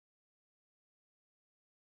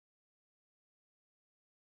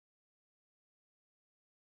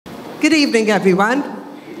Good evening, everyone.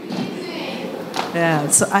 Yeah,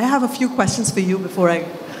 so I have a few questions for you before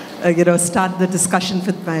I, start the discussion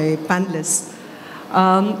with my panelists.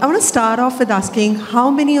 I want to start off with asking how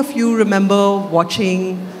many of you remember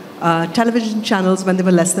watching television channels when they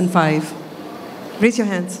were less than 5? Raise your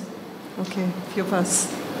hands. Okay, few of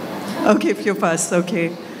us. Okay, few of us. Okay.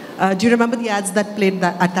 Do you remember the ads that played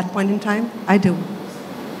at that point in time? I do.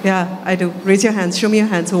 Yeah, I do. Raise your hands. Show me your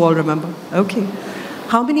hands who all remember. Okay.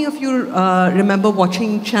 How many of you remember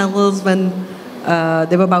watching channels when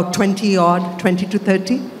they were about 20 odd, 20 to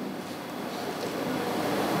 30?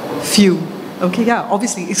 Few. Okay, yeah,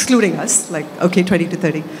 obviously, excluding us, like, okay, 20 to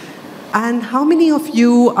 30. And how many of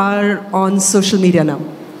you are on social media now?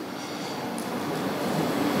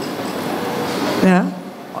 Yeah?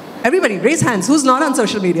 Everybody, raise hands. Who's not on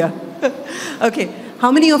social media? Okay.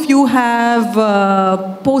 How many of you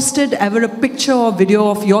have posted ever a picture or video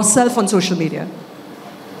of yourself on social media?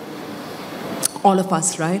 All of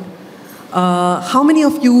us, right? How many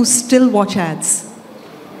of you still watch ads?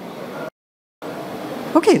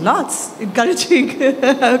 Okay, lots. Encouraging.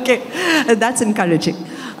 Okay, that's encouraging.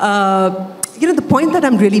 The point that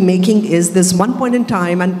I'm really making is this one point in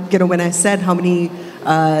time, and when I said how many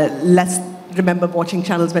remember watching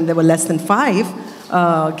channels when they were less than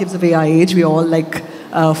 5, gives away our age. We're all like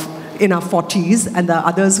in our 40s, and the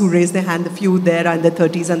others who raised their hand, the few there are in their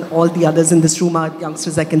 30s, and all the others in this room are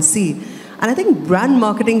youngsters I can see. And I think brand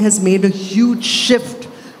marketing has made a huge shift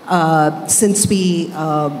since we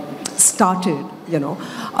started,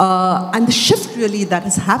 And the shift really that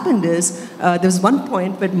has happened is there was one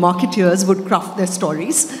point where marketeers would craft their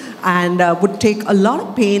stories and would take a lot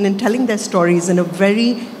of pain in telling their stories in a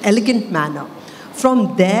very elegant manner.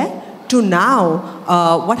 From there to now,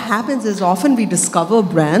 what happens is often we discover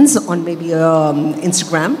brands on maybe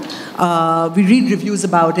Instagram. We read reviews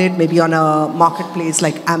about it, maybe on a marketplace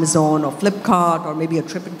like Amazon or Flipkart or maybe a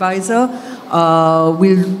TripAdvisor.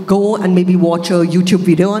 We'll go and maybe watch a YouTube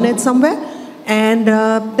video on it somewhere. And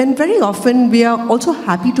then very often we are also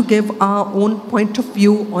happy to give our own point of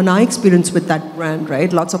view on our experience with that brand,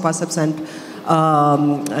 right? Lots of us have sent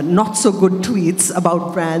not so good tweets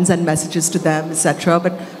about brands and messages to them, etc.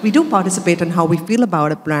 But we do participate in how we feel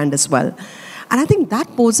about a brand as well. And I think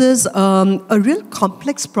that poses a real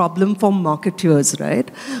complex problem for marketers, right?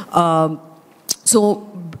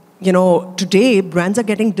 Today brands are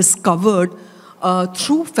getting discovered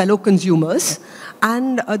through fellow consumers,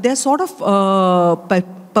 and they're sort of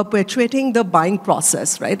perpetuating the buying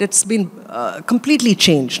process, right? It's been completely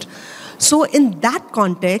changed. So in that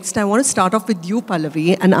context, I want to start off with you,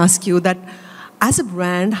 Pallavi, and ask you that as a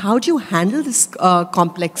brand, how do you handle this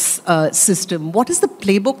complex system? What is the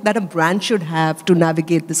playbook that a brand should have to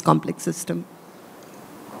navigate this complex system?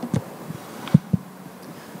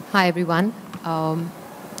 Hi, everyone.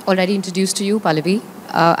 Already introduced to you, Pallavi.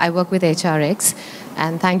 I work with HRX.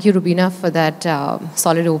 And thank you, Rubina, for that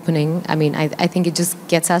solid opening. I mean, I think it just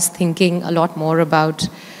gets us thinking a lot more about,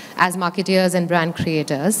 as marketeers and brand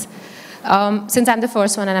creators. Since I'm the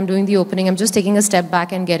first one and I'm doing the opening, I'm just taking a step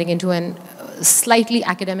back and getting into a slightly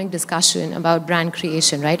academic discussion about brand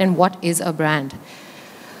creation, right? And what is a brand?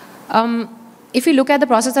 If you look at the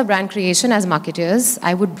process of brand creation as marketers,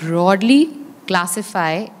 I would broadly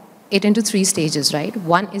classify it into 3 stages, right?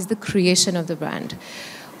 One is the creation of the brand,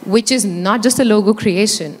 which is not just a logo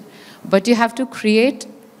creation, but you have to create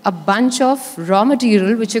a bunch of raw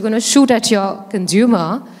material which you're going to shoot at your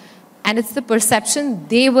consumer, and it's the perception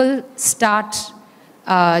they will start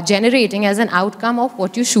generating as an outcome of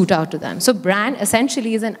what you shoot out to them. So brand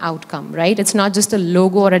essentially is an outcome, right? It's not just a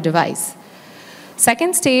logo or a device.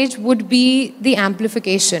 Second stage would be the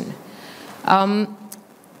amplification.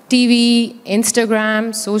 TV,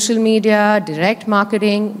 Instagram, social media, direct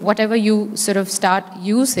marketing, whatever you sort of start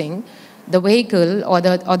using, the vehicle or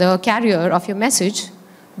the carrier of your message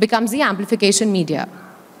becomes the amplification media.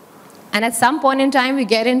 And at some point in time, we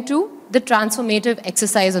get into the transformative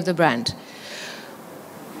exercise of the brand.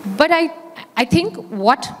 But I think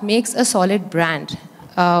what makes a solid brand,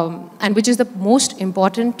 and which is the most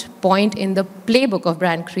important point in the playbook of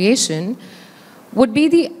brand creation, would be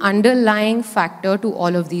the underlying factor to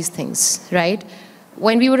all of these things, right?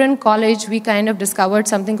 When we were in college, we kind of discovered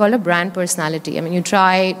something called a brand personality. I mean, you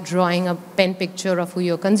try drawing a pen picture of who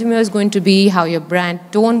your consumer is going to be, how your brand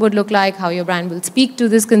tone would look like, how your brand will speak to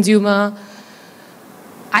this consumer.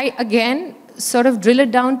 I, again, sort of drill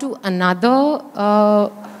it down to another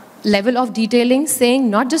level of detailing, saying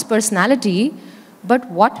not just personality, but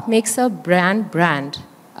what makes a brand brand.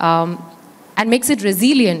 And makes it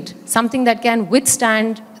resilient, something that can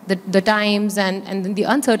withstand the times and the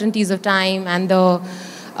uncertainties of time and the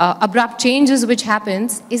abrupt changes which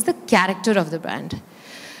happens is the character of the brand.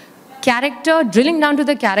 Character, drilling down to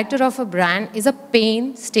the character of a brand is a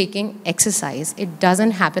painstaking exercise. It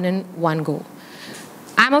doesn't happen in one go.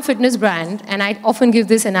 I'm a fitness brand, and I often give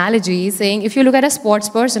this analogy saying, if you look at a sports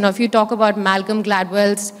person, or if you talk about Malcolm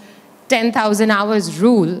Gladwell's 10,000 hours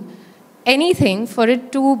rule, anything for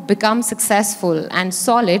it to become successful and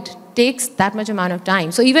solid takes that much amount of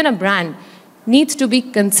time. So even a brand needs to be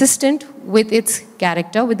consistent with its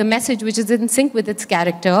character, with the message which is in sync with its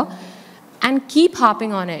character, and keep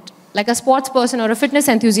harping on it. Like a sports person or a fitness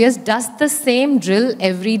enthusiast does the same drill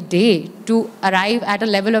every day to arrive at a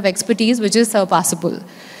level of expertise which is surpassable.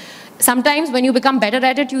 Sometimes when you become better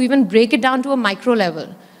at it, you even break it down to a micro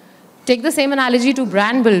level. Take the same analogy to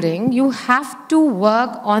brand building. You have to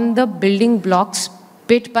work on the building blocks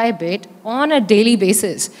bit by bit on a daily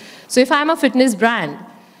basis. So if I'm a fitness brand,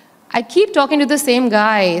 I keep talking to the same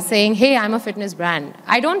guy saying, hey, I'm a fitness brand.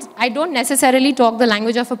 I don't necessarily talk the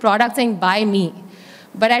language of a product saying, buy me.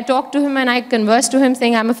 But I talk to him and I converse to him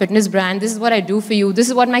saying, I'm a fitness brand. This is what I do for you. This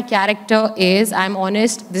is what my character is. I'm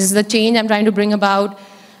honest. This is the change I'm trying to bring about.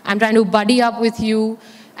 I'm trying to buddy up with you.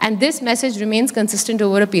 And this message remains consistent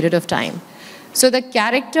over a period of time. So the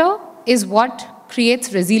character is what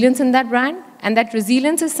creates resilience in that brand. And that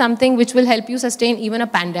resilience is something which will help you sustain even a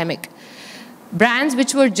pandemic. Brands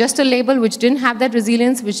which were just a label, which didn't have that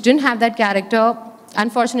resilience, which didn't have that character,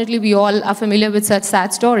 unfortunately, we all are familiar with such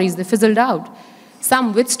sad stories. They fizzled out.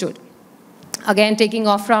 Some withstood. Again, taking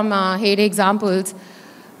off from heyday examples,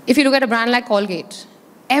 if you look at a brand like Colgate,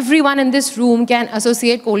 everyone in this room can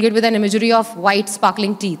associate Colgate with an imagery of white,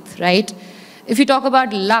 sparkling teeth, right? If you talk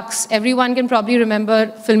about Lux, everyone can probably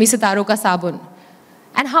remember Filmi Sitaro Ka Sabun.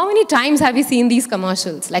 And how many times have you seen these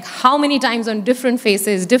commercials? Like how many times on different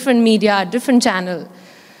faces, different media, different channel?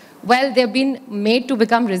 Well, they've been made to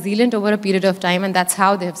become resilient over a period of time, and that's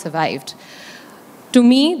how they have survived. To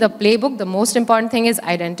me, the playbook, the most important thing is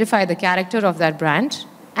identify the character of that brand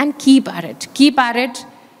and keep at it. Keep at it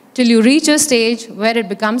till you reach a stage where it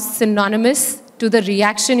becomes synonymous to the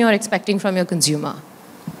reaction you're expecting from your consumer.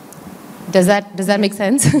 Does that make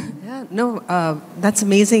sense? Yeah, no, that's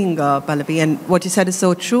amazing, Pallavi, and what you said is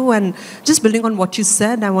so true. And just building on what you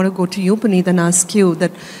said, I want to go to you, Puneet, and ask you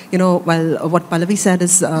that, while what Pallavi said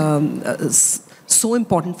is so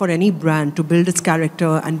important for any brand to build its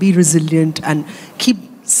character and be resilient and keep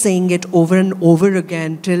saying it over and over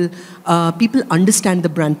again till people understand the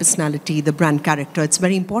brand personality, the brand character. It's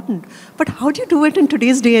very important. But how do you do it in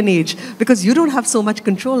today's day and age? Because you don't have so much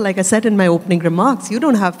control. Like I said in my opening remarks, you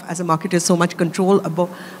don't have, as a marketer, so much control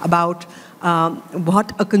about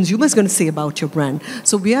what a consumer is going to say about your brand.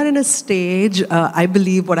 So we are in a stage, I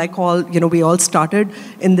believe, what I call, we all started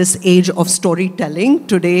in this age of storytelling.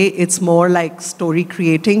 Today, it's more like story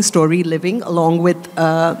creating, story living along with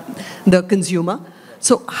the consumer.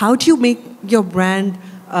 So how do you make your brand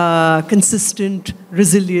consistent,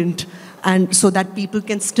 resilient, and so that people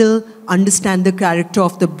can still understand the character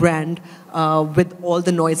of the brand with all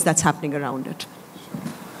the noise that's happening around it?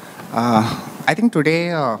 I think today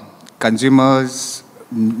consumers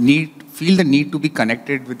feel the need to be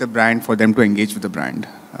connected with the brand for them to engage with the brand.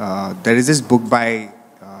 There is this book by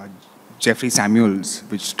Jeffrey Samuels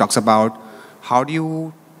which talks about how do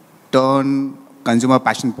you turn consumer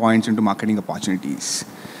passion points into marketing opportunities.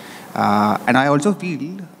 And I also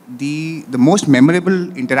feel the most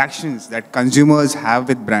memorable interactions that consumers have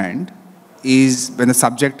with brand is when the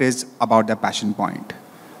subject is about their passion point,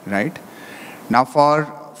 right? Now for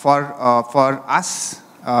us,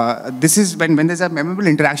 this is when there's a memorable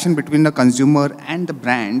interaction between the consumer and the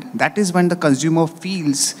brand. That is when the consumer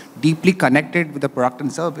feels deeply connected with the product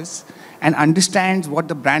and service and understands what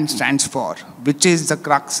the brand stands for, which is the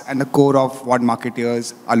crux and the core of what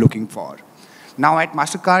marketers are looking for. Now at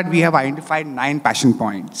MasterCard, we have identified 9 passion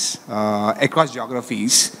points across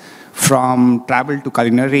geographies, from travel to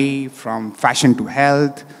culinary, from fashion to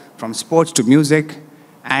health, from sports to music.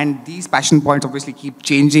 And these passion points obviously keep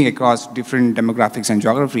changing across different demographics and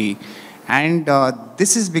geography. And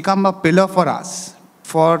this has become a pillar for us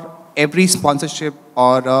for every sponsorship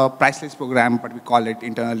or a priceless program, but we call it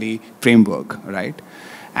internally framework, right?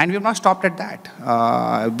 And we have not stopped at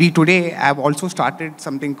that. We today have also started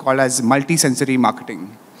something called as multi-sensory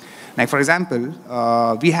marketing. Like for example,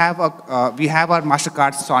 we have our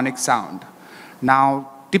MasterCard Sonic sound. Now,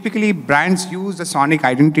 typically brands use the Sonic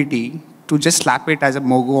identity to just slap it as a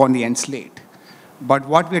logo on the end slate. But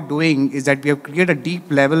what we're doing is that we have created a deep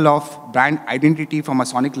level of brand identity from a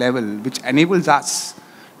sonic level, which enables us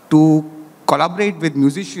to collaborate with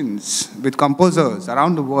musicians, with composers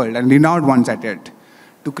around the world, and renowned ones at it,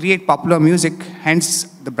 to create popular music. Hence,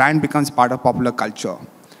 the brand becomes part of popular culture.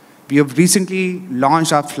 we have recently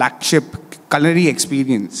launched our flagship culinary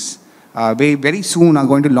experience. We very soon are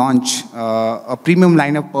going to launch a premium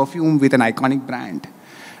line of perfume with an iconic brand.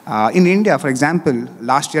 In India, for example,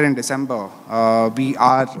 last year in December, we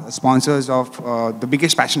are sponsors of the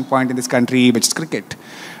biggest passion point in this country, which is cricket.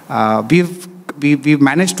 We've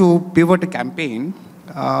managed to pivot a campaign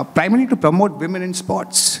primarily to promote women in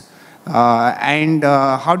sports. And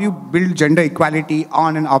how do you build gender equality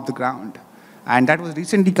on and off the ground? And that was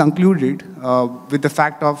recently concluded with the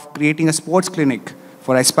fact of creating a sports clinic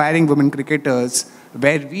for aspiring women cricketers,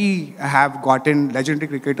 where we have gotten legendary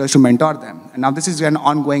cricketers to mentor them. And now this is an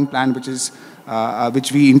ongoing plan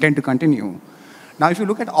which we intend to continue. Now, if you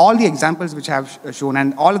look at all the examples which I have shown,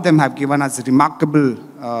 and all of them have given us remarkable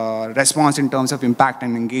response in terms of impact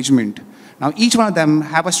and engagement. Now, each one of them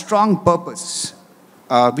have a strong purpose,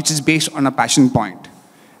 which is based on a passion point.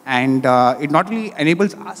 And it not only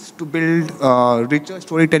enables us to build richer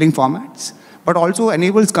storytelling formats, but also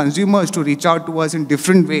enables consumers to reach out to us in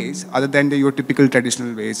different ways other than your typical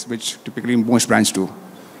traditional ways, which typically most brands do.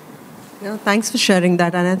 Yeah, thanks for sharing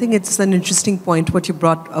that. And I think it's an interesting point what you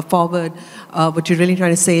brought forward. What you're really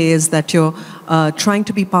trying to say is that you're trying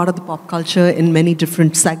to be part of the pop culture in many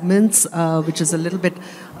different segments, which is a little bit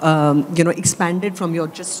expanded from your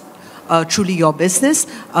just truly your business,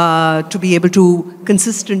 to be able to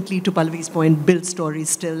consistently, to Pallavi's point, build stories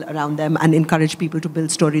still around them and encourage people to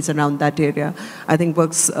build stories around that area. I think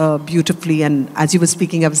works beautifully. And as you were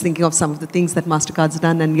speaking, I was thinking of some of the things that MasterCard's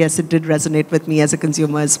done, and yes, it did resonate with me as a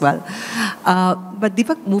consumer as well. But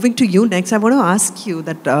Deepak, moving to you next, I want to ask you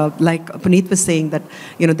that, like Puneet was saying, that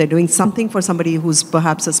they're doing something for somebody who's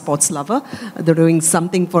perhaps a sports lover. They're doing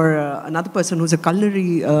something for another person who's a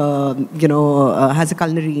culinary, has a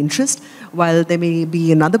culinary interest, while there may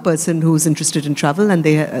be another person who's interested in travel and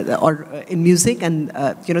or in music, and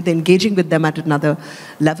they're engaging with them at another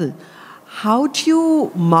level. How do you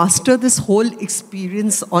master this whole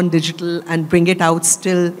experience on digital and bring it out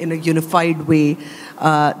still in a unified way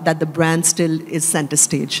that the brand still is center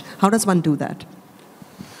stage? How does one do that?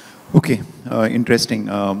 Okay, interesting.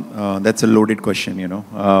 That's a loaded question,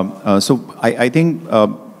 So I think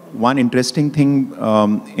one interesting thing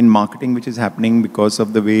in marketing which is happening because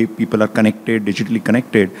of the way people are connected, digitally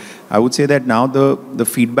connected, I would say that now the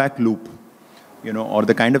feedback loop, or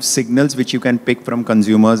the kind of signals which you can pick from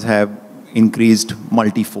consumers have increased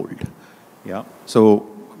multifold. Yeah. So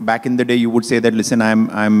back in the day, you would say that, listen,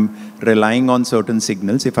 I'm relying on certain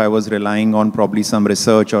signals. If I was relying on probably some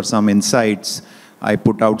research or some insights, I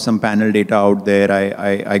put out some panel data out there,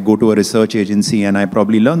 I go to a research agency, and I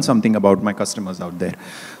probably learn something about my customers out there.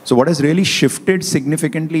 So what has really shifted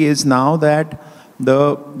significantly is now that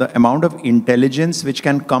the amount of intelligence which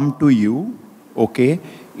can come to you, okay,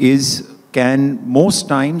 can most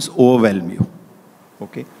times overwhelm you,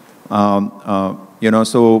 okay.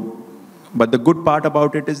 But the good part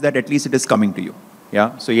about it is that at least it is coming to you.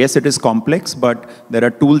 Yeah. So yes, it is complex, but there are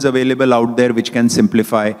tools available out there which can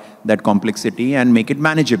simplify that complexity and make it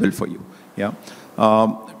manageable for you. Yeah.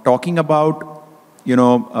 Talking about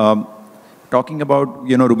Rubina's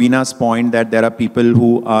point that there are people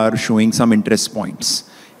who are showing some interest points.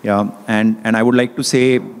 Yeah. And I would like to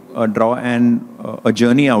say, draw a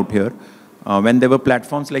journey out here. When there were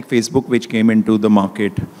platforms like Facebook which came into the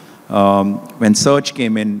market, when search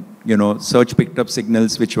came in, search picked up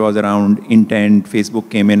signals which was around intent,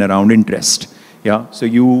 Facebook came in around interest. Yeah, so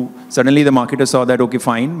suddenly the marketer saw that, okay,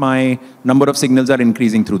 fine, my number of signals are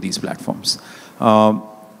increasing through these platforms.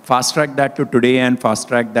 Fast track that to today, and fast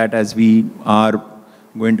track that as we are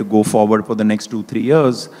going to go forward for the next 2-3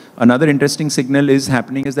 years. Another interesting signal is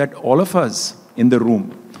happening is that all of us in the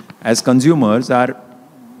room as consumers are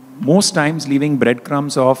most times leaving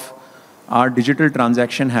breadcrumbs of our digital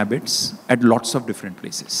transaction habits at lots of different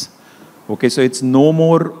places. Okay, so it's no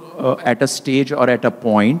more at a stage or at a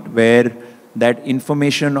point where that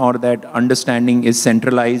information or that understanding is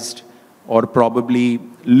centralized or probably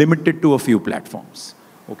limited to a few platforms.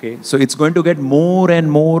 Okay, so it's going to get more and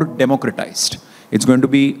more democratized. It's going to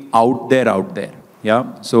be out there.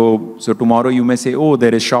 Yeah, so tomorrow you may say, oh,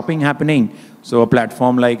 there is shopping happening. So a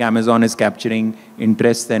platform like Amazon is capturing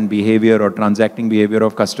interests and behavior or transacting behavior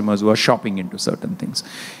of customers who are shopping into certain things.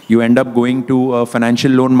 You end up going to a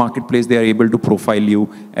financial loan marketplace, they are able to profile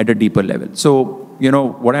you at a deeper level. So, you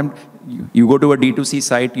go to a D2C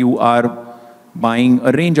site, you are buying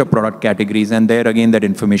a range of product categories, and there again that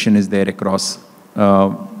information is there across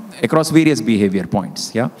various behavior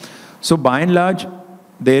points. Yeah. So by and large,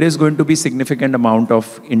 there is going to be significant amount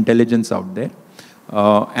of intelligence out there.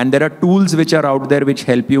 And there are tools which are out there which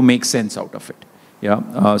help you make sense out of it.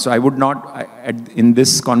 Yeah, so I would not, in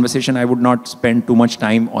this conversation, I would not spend too much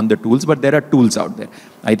time on the tools, but there are tools out there.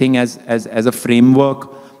 I think as a framework,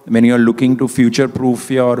 when you're looking to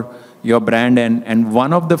future-proof your brand, and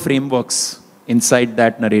one of the frameworks inside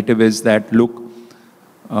that narrative is that, look,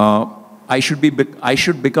 I should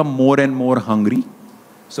become more and more hungry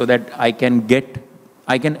so that I can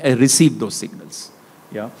receive those signals.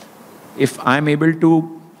 Yeah, if I'm able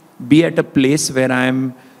to be at a place where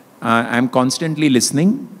I'm constantly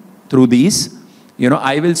listening through these,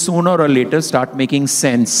 I will sooner or later start making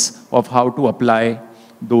sense of how to apply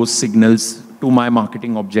those signals to my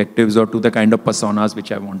marketing objectives or to the kind of personas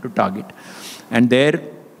which I want to target. And there,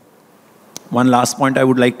 one last point I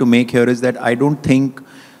would like to make here is that I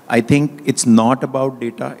think it's not about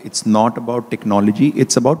data, it's not about technology,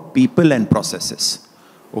 it's about people and processes.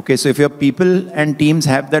 Okay, so if your people and teams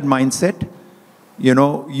have that mindset,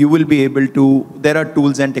 you will be able to, there are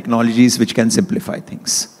tools and technologies which can simplify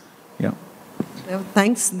things. Yeah.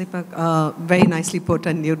 Thanks, Deepak. Very nicely put,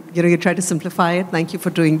 and you try to simplify it. Thank you for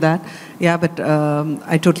doing that. Yeah, but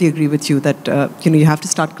I totally agree with you that you have to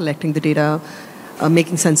start collecting the data,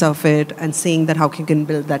 making sense of it, and seeing that how you can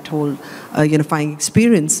build that whole unifying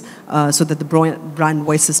experience so that the brand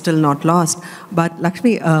voice is still not lost. But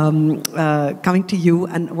Lakshmi, coming to you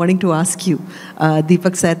and wanting to ask you,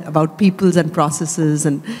 Deepak said about peoples and processes,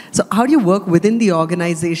 and so how do you work within the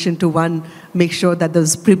organization to, one, make sure that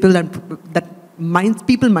those people and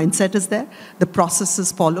people mindset is there, the process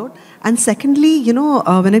is followed, and secondly,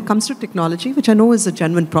 when it comes to technology, which I know is a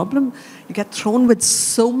genuine problem, you get thrown with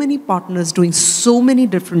so many partners doing so many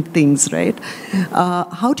different things, right?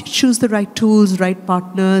 How do you choose the right tools, right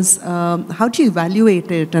partners? How do you evaluate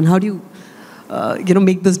it, and how do you,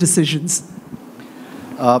 make those decisions?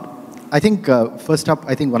 I think first up,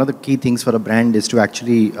 I think one of the key things for a brand is to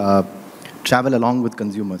actually travel along with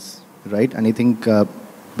consumers, right? And I think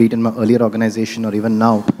be it in my earlier organization or even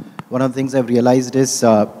now, one of the things I've realized is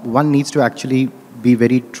one needs to actually be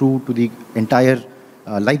very true to the entire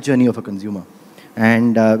life journey of a consumer.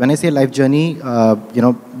 And when I say life journey, we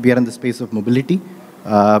are in the space of mobility.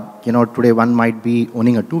 Today one might be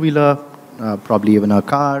owning a two-wheeler, probably even a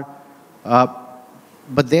car,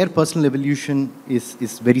 but their personal evolution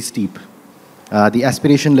is very steep. The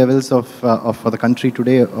aspiration levels for the country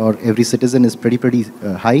today, or every citizen, is pretty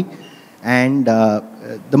high. And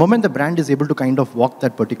the moment the brand is able to kind of walk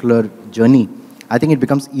that particular journey, I think it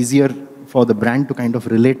becomes easier for the brand to kind of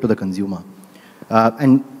relate to the consumer.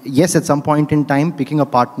 And yes, at some point in time, picking a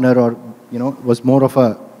partner was more of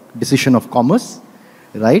a decision of commerce,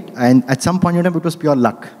 right? And at some point in time, it was pure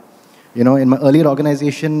luck. In my earlier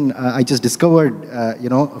organization, I just discovered,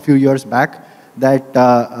 a few years back that,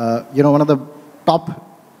 one of the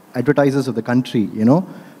top advertisers of the country,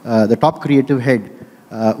 the top creative head,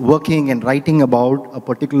 working and writing about a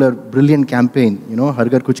particular brilliant campaign, Har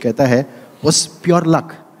Ghar Kuch Kehta Hai, was pure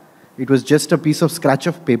luck. It was just a piece of scratch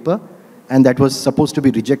of paper, and that was supposed to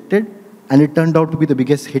be rejected, and it turned out to be the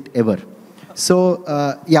biggest hit ever. So,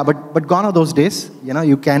 yeah, but gone are those days.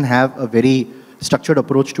 You can have a very structured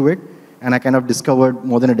approach to it, and I kind of discovered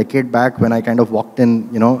more than a decade back when I kind of walked in,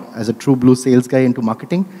 as a true blue sales guy into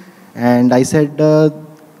marketing, and I said,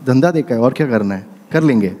 "Dhanda dekha hai, aur kya karna hai? Kar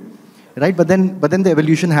lenge." Right, but then the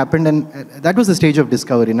evolution happened, and that was the stage of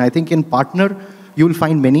discovery. And I think in partner, you will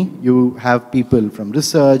find many. You have people from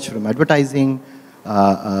research, from advertising,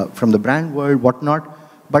 from the brand world, whatnot.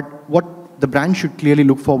 But what the brand should clearly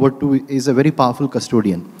look forward to is a very powerful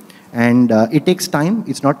custodian. And it takes time.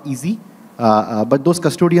 It's not easy. But those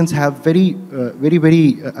custodians have very,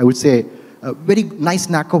 I would say, a very nice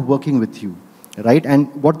knack of working with you, right?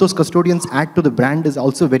 And what those custodians add to the brand is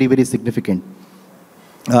also very, very significant.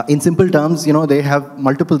 In simple terms, they have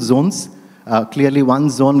multiple zones. Clearly one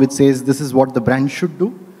zone which says this is what the brand should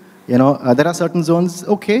do. There are certain zones,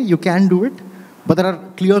 okay, you can do it. But there are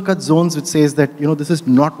clear-cut zones which says that, this is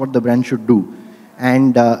not what the brand should do.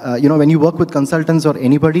 And, when you work with consultants or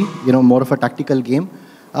anybody, more of a tactical game,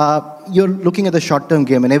 you're looking at the short-term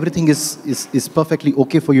game, and everything is perfectly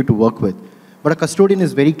okay for you to work with. But a custodian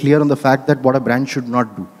is very clear on the fact that what a brand should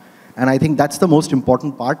not do. And I think that's the most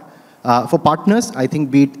important part. For partners, I think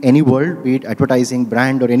be it any world, be it advertising,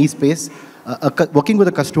 brand, or any space, working with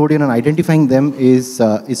a custodian and identifying them is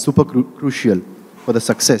super crucial for the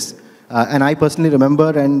success. And I personally remember,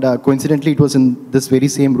 and coincidentally, it was in this very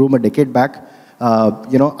same room a decade back,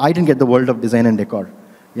 I didn't get the world of design and decor.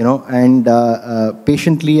 And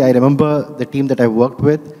patiently, I remember the team that I worked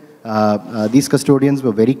with, these custodians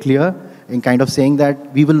were very clear in kind of saying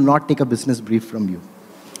that we will not take a business brief from you.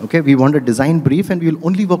 Okay, we want a design brief, and we will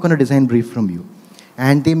only work on a design brief from you.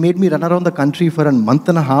 And they made me run around the country for a month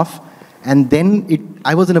and a half And then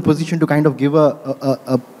I was in a position to kind of give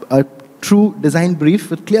a true design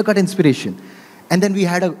brief with clear-cut inspiration. And then we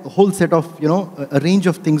had a whole set of, a range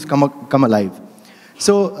of things come alive.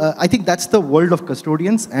 So I think that's the world of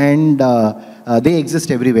custodians, and they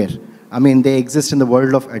exist everywhere. I mean, they exist in the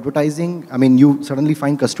world of advertising. I mean, you suddenly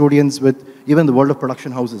find custodians with even the world of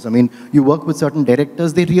production houses. I mean, you work with certain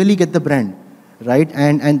directors, they really get the brand, right?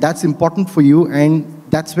 And that's important for you, and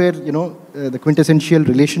that's where, the quintessential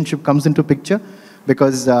relationship comes into picture,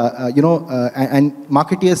 because, and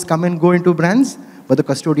marketeers come and go into brands, but the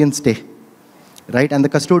custodians stay, right? And the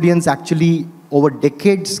custodians actually, over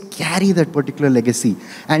decades, carry that particular legacy.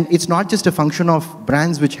 And it's not just a function of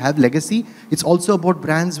brands which have legacy, it's also about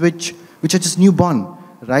brands which are just newborn,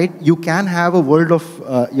 right? You can have a world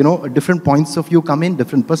of, different points of view come in,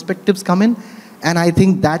 different perspectives come in, and I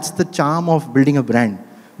think that's the charm of building a brand.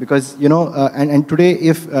 Because, and today,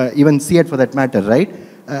 if even CEAT for that matter, right?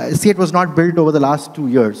 CEAT was not built over the last 2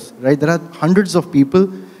 years, right? There are hundreds of people,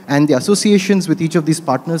 and the associations with each of these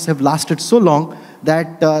partners have lasted so long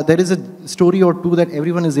that there is a story or two that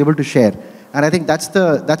everyone is able to share. And I think that's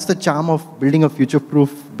the charm of building a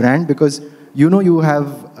future-proof brand, because you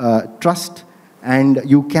have trust, and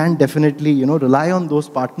you can definitely rely on those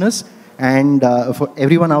partners. And for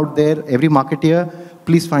everyone out there, every marketeer,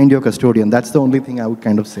 please find your custodian. That's the only thing I would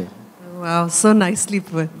kind of say. Wow, so nicely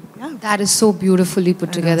put. Yeah. That is so beautifully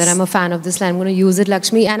put together. I'm a fan of this line. I'm going to use it,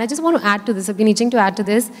 Lakshmi. And I just want to add to this. I've been itching to add to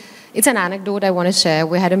this. It's an anecdote I want to share.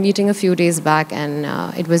 We had a meeting a few days back, and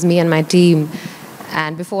it was me and my team.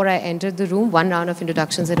 And before I entered the room, one round of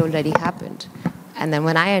introductions had already happened. And then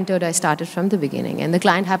when I entered, I started from the beginning. And the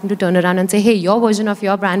client happened to turn around and say, hey, your version of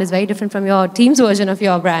your brand is very different from your team's version of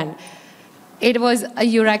your brand. It was a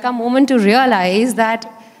eureka moment to realize that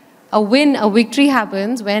a victory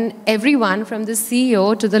happens when everyone from the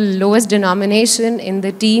CEO to the lowest denomination in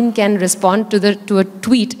the team can respond to a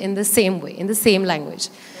tweet in the same way, in the same language.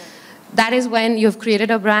 That is when you've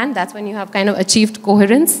created a brand. That's when you have kind of achieved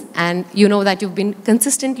coherence, and you know that you've been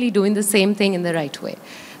consistently doing the same thing in the right way.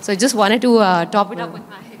 So I just wanted to top it up with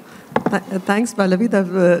my Thanks,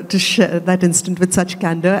 Pallavi, to share that instant with such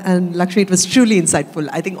candor. And Lakshmi, it was truly insightful.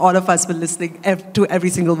 I think all of us were listening to every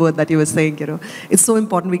single word that you were saying. It's so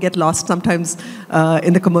important. We get lost sometimes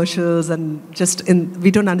in the commercials, and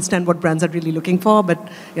we don't understand what brands are really looking for.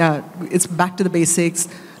 But yeah, it's back to the basics.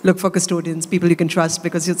 Look for custodians, people you can trust,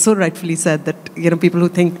 because you so rightfully said that people who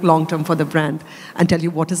think long term for the brand and tell you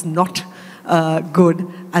what is not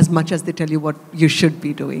good as much as they tell you what you should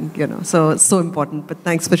be doing, So important, but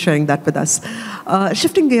thanks for sharing that with us.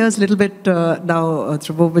 Shifting gears a little bit now,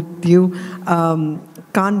 Dhruv, with you.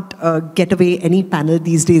 Can't get away any panel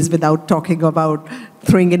these days without talking about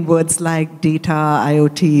throwing in words like data,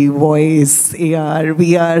 IoT, voice, AR,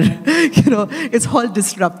 VR. It's all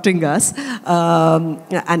disrupting us.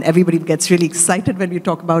 And everybody gets really excited when we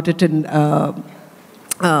talk about it in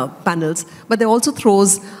panels, but they also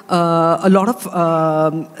throws a lot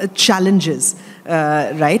of challenges,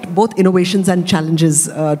 right? Both innovations and challenges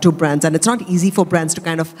to brands. And it's not easy for brands to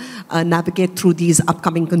kind of navigate through these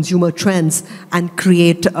upcoming consumer trends and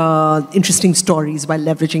create interesting stories while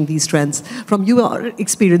leveraging these trends. From your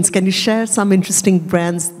experience, can you share some interesting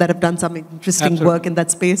brands that have done some interesting work in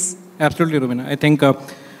that space? Absolutely, Rubina. I think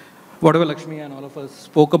whatever Lakshmi and all of us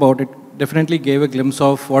spoke about, it definitely gave a glimpse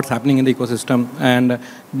of what's happening in the ecosystem. And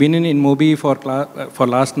been in Mobi for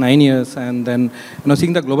last 9 years, and then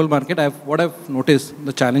seeing the global market, what I've noticed,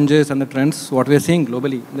 the challenges and the trends, what we're seeing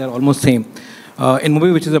globally, they're almost same. In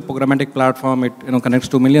Mobi, which is a programmatic platform, it connects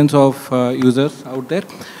to millions of users out there.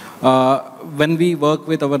 When we work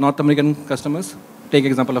with our North American customers, take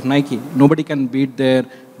example of Nike, nobody can beat their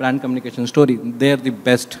brand communication story. They're the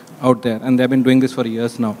best out there, and they've been doing this for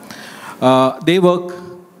years now. They work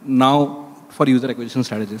now for user acquisition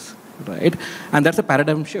strategies, right? And that's a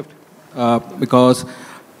paradigm shift because,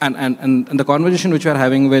 and the conversation which we are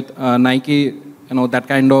having with Nike, that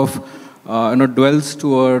kind of dwells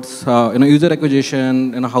towards user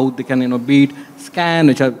acquisition, how they can beat scan,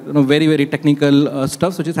 which are very, very technical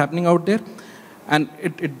stuff which is happening out there. And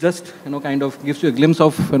it just kind of gives you a glimpse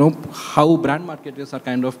of how brand marketers are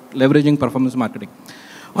kind of leveraging performance marketing.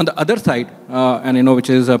 On the other side, and which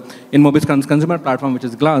is in Mobi's consumer platform, which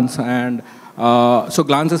is Glance, and so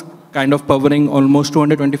Glance is kind of powering almost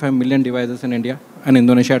 225 million devices in India and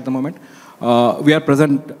Indonesia at the moment. We are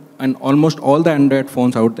present in almost all the Android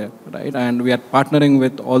phones out there, right? And we are partnering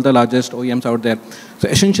with all the largest OEMs out there. So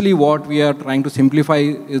essentially what we are trying to simplify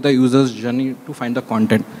is the user's journey to find the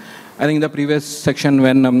content. I think in the previous section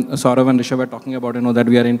when Saurav and Rishabh were talking about, that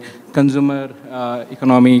we are in consumer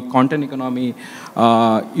economy, content economy,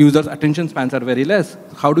 users' attention spans are very less.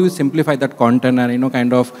 How do you simplify that content and,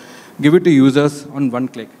 kind of give it to users on one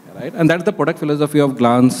click, right? And that's the product philosophy of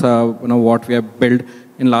Glance, what we have built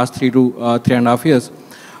in last 3 to 3.5 years.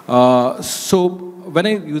 So when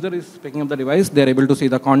a user is picking up the device, they're able to see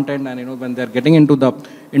the content, and when they're getting into the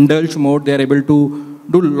indulge mode, they're able to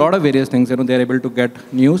do a lot of various things. They're able to get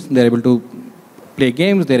news, they're able to play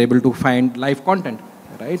games, they're able to find live content,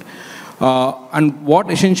 right? And what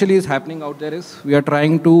essentially is happening out there is we are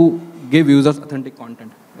trying to give users authentic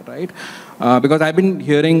content, right? Because I've been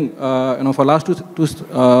hearing, for last two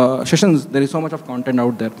sessions, there is so much of content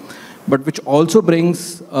out there, but which also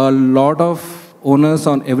brings a lot of owners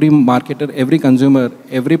on every marketer, every consumer,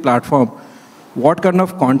 every platform. What kind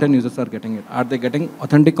of content users are getting it? Are they getting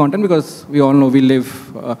authentic content? Because we all know we live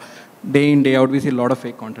day in, day out, we see a lot of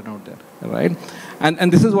fake content out there, right?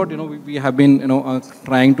 And this is what, we have been,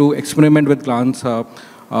 trying to experiment with Glance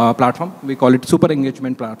platform. We call it super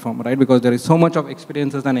engagement platform, right? Because there is so much of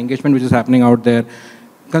experiences and engagement which is happening out there.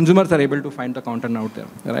 Consumers are able to find the content out there,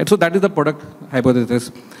 right? So that is the product hypothesis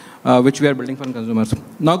which we are building for consumers.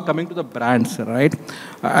 Now coming to the brands, right?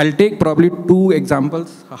 I'll take probably 2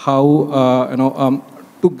 examples how,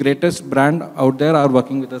 2 greatest brand out there are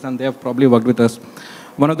working with us, and they have probably worked with us.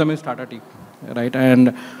 One of them is Tata Tea, right?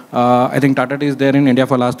 And I think Tata Tea is there in India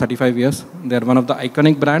for the last 35 years. They're one of the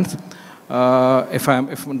iconic brands.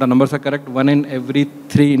 If the numbers are correct, 1 in every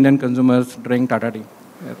 3 Indian consumers drink Tata Tea,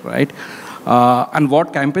 right? And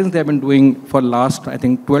what campaigns they have been doing for last, I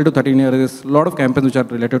think, 12 to 13 years is a lot of campaigns which are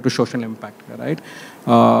related to social impact, right?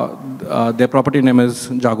 Their property name is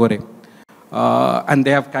Jagore. And they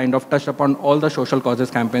have kind of touched upon all the social causes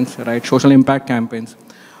campaigns, right? Social impact campaigns.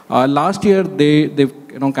 Last year, they've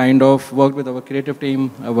kind of worked with our creative team,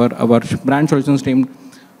 our brand solutions team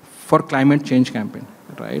for climate change campaign,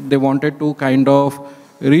 right? They wanted to kind of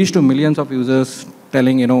reach to millions of users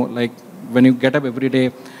telling, like when you get up every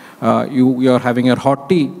day, you are having your hot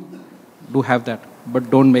tea, do have that,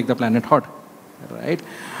 but don't make the planet hot, right?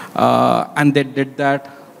 And they did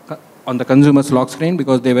that on the consumer's lock screen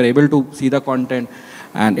because they were able to see the content,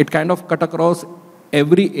 and it kind of cut across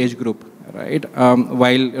every age group, right?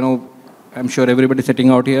 While, I'm sure everybody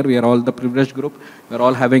sitting out here, we are all the privileged group, we're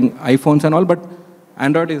all having iPhones and all, but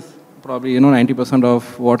Android is probably, 90%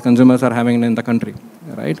 of what consumers are having in the country,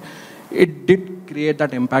 right? It did create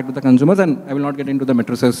that impact with the consumers, and I will not get into the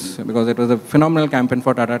matrices because it was a phenomenal campaign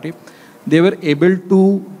for Tata Tea. They were able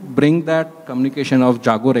to bring that communication of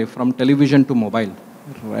Jagore from television to mobile,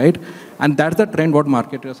 right? And that's the trend what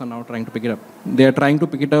marketers are now trying to pick it up. They are trying to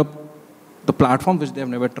pick it up the platform which they have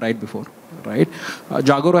never tried before, right?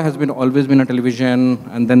 Jagore has always been a television,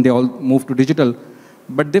 and then they all moved to digital.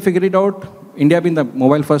 But they figured it out, India being the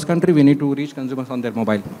mobile first country, we need to reach consumers on their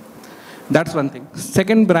mobile. That's one thing.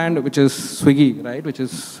 Second brand, which is Swiggy, right? Which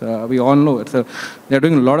is, we all know, they're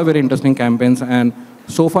doing a lot of very interesting campaigns, and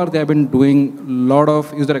so far they have been doing a lot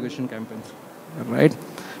of user acquisition campaigns, right?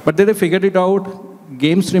 But then they figured it out,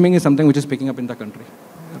 game streaming is something which is picking up in the country,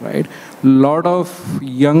 right? A lot of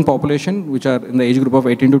young population, which are in the age group of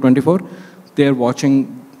 18 to 24, they're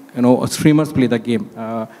watching, streamers play the game.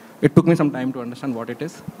 It took me some time to understand what it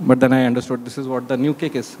is, but then I understood this is what the new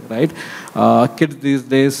kick is, right? Kids these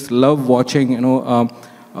days love watching,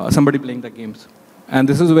 somebody playing the games. And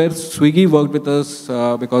this is where Swiggy worked with us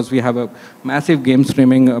because we have a massive game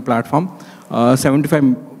streaming platform.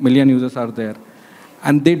 75 million users are there.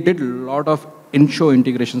 And they did a lot of in-show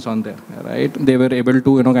integrations on there, right? They were able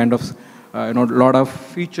to, kind of, a lot of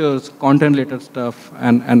features, content-related stuff,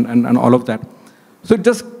 and all of that. So it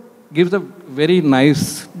just gives a very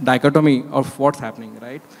nice dichotomy of what's happening,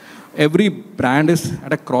 right? Every brand is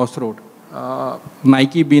at a crossroad.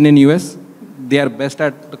 Nike being in US, they are best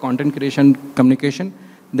at the content creation, communication.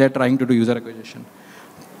 They're trying to do user acquisition.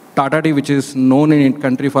 Tata Tea, which is known in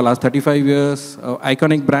country for the last 35 years,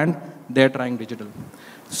 iconic brand, they're trying digital.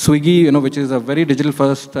 Swiggy, which is a very digital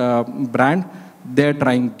first brand, they're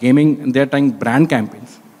trying gaming, and they're trying brand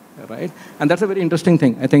campaigns. Right? And that's a very interesting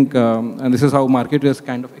thing. I think, and this is how marketers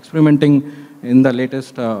kind of experimenting in the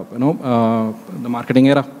latest, the marketing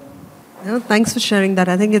era. Thanks for sharing that.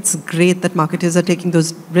 I think it's great that marketers are taking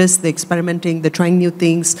those risks, they're experimenting, they're trying new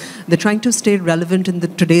things, they're trying to stay relevant in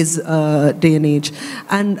today's day and age.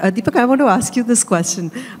 And Deepak, I want to ask you this question.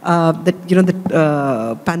 That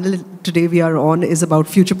the panel today we are on is about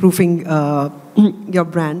future-proofing your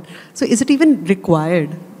brand. So is it even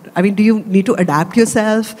required? I mean, do you need to adapt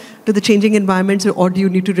yourself to the changing environments, or do you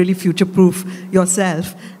need to really future-proof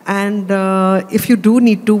yourself? And if you do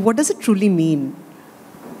need to, what does it truly mean?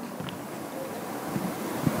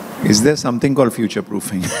 Is there something called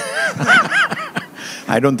future-proofing?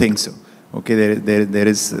 I don't think so. Okay, there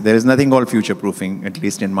is nothing called future-proofing, at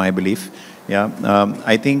least in my belief. Yeah,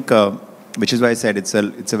 I think, which is why I said it's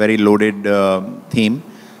a very loaded theme.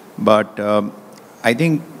 But I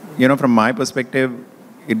think, from my perspective,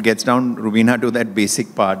 it gets down, Rubina, to that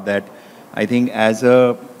basic part that I think as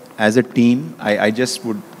a team, I just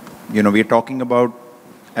would, we're talking about,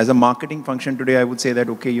 as a marketing function today, I would say that,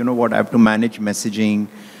 okay, you know what, I have to manage messaging,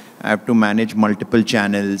 I have to manage multiple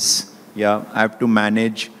channels, yeah, I have to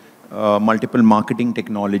manage multiple marketing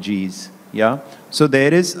technologies, yeah. So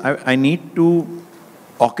there is, I need to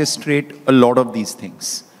orchestrate a lot of these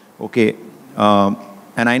things, okay.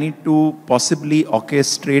 And I need to possibly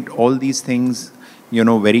orchestrate all these things,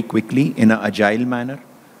 very quickly in an agile manner.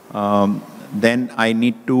 Then I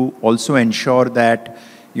need to also ensure that,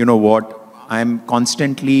 I'm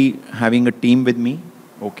constantly having a team with me,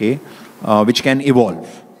 okay, which can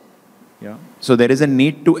evolve. Yeah. So there is a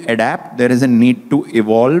need to adapt, there is a need to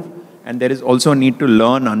evolve, and there is also a need to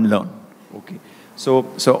learn, unlearn. Okay. So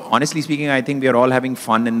honestly speaking, I think we are all having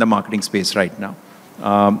fun in the marketing space right now.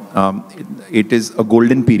 It is a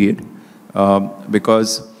golden period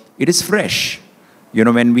because it is fresh.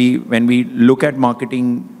 When we look at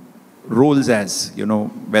marketing roles as,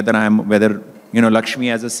 whether Lakshmi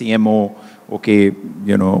as a CMO, okay,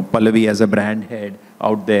 Pallavi as a brand head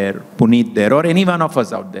out there, Puneet there, or any one of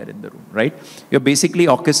us out there in the room, right? You're basically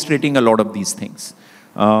orchestrating a lot of these things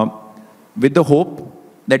with the hope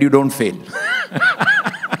that you don't fail.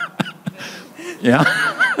 Yeah.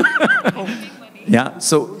 Yeah.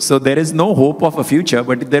 So there is no hope of a future,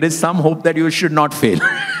 but there is some hope that you should not fail.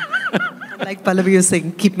 Like Pallavi was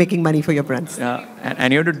saying, keep making money for your brands. Yeah.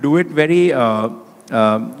 And you have to do it very,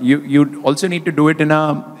 you also need to do it in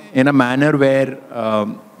a manner where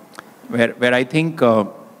I think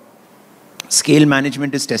scale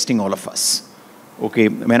management is testing all of us. Okay,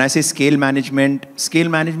 when I say scale management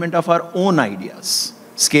of our own ideas,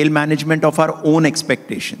 scale management of our own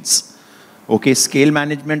expectations, okay, scale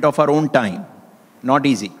management of our own time, not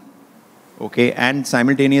easy. Okay, and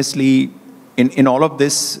simultaneously, in all of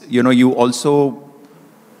this, you also,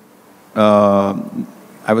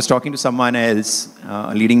 I was talking to someone else,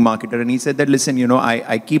 a leading marketer, and he said that, listen,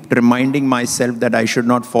 I keep reminding myself that I should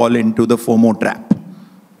not fall into the FOMO trap.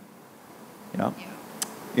 Yeah.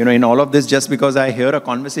 In all of this, just because I hear a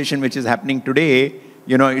conversation which is happening today,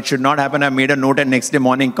 it should not happen. I made a note and next day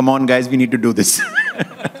morning, come on guys, we need to do this.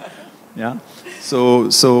 Yeah. So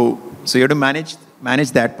you have to manage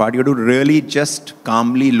that part. You have to really just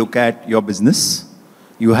calmly look at your business.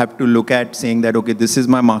 You have to look at saying that, okay, this is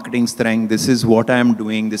my marketing strength, this is what I am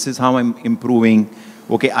doing, this is how I'm improving.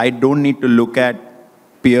 Okay, I don't need to look at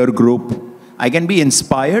peer group. I can be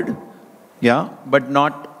inspired, yeah, but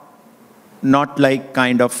not like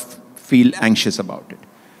kind of feel anxious about it.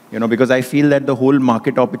 Because I feel that the whole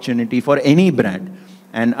market opportunity for any brand,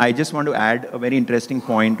 and I just want to add a very interesting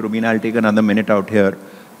point, Rubina, I'll take another minute out here.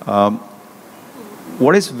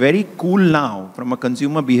 What is very cool now from a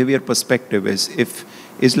consumer behavior perspective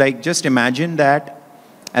is like, just imagine that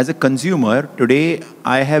as a consumer, today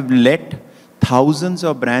I have let thousands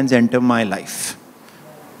of brands enter my life.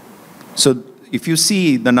 So if you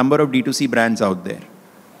see the number of D2C brands out there,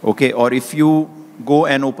 okay, or if you go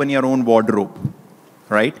and open your own wardrobe,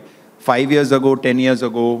 right? 5 years ago, 10 years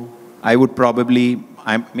ago, I would probably,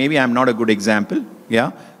 maybe I'm not a good example,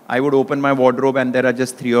 yeah? I would open my wardrobe and there are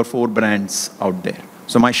just 3 or 4 brands out there.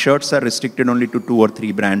 So my shirts are restricted only to 2 or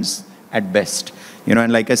 3 brands at best.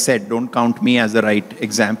 And like I said, don't count me as the right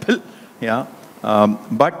example, yeah?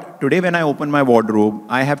 But today when I open my wardrobe,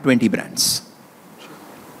 I have 20 brands.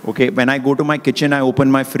 Okay, when I go to my kitchen, I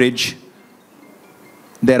open my fridge,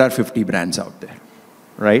 there are 50 brands out there,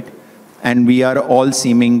 right? And we are all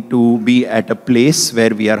seeming to be at a place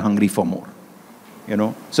where we are hungry for more.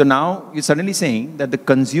 So now you're suddenly saying that the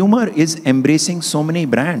consumer is embracing so many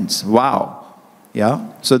brands. Wow.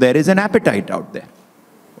 Yeah. So there is an appetite out there.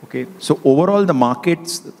 Okay. So overall the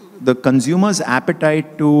markets, the consumer's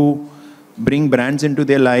appetite to bring brands into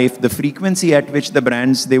their life, the frequency at which the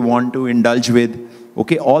brands they want to indulge with,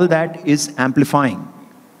 okay, all that is amplifying.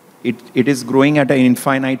 It is growing at an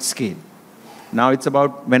infinite scale. Now it's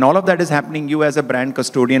about, when all of that is happening, you as a brand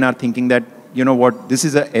custodian are thinking that, this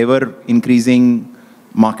is a ever increasing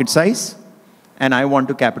market size, and I want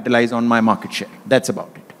to capitalize on my market share. That's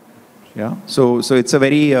about it. Yeah. So it's a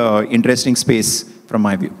very interesting space from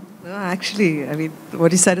my view. No, actually, I mean,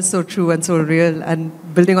 what you said is so true and so real. And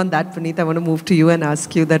building on that, Puneet, I want to move to you and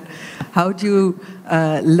ask you that, how do you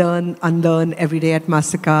learn, unlearn every day at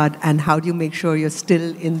MasterCard, and how do you make sure you're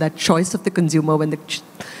still in that choice of the consumer when the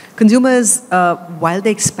consumers, while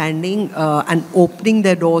they're expanding and opening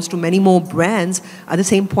their doors to many more brands, at the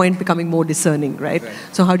same point becoming more discerning, right?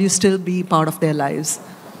 So how do you still be part of their lives?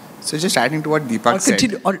 So just adding to what Deepak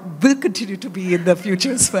said. Or will continue to be in the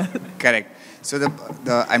future as well. Correct. So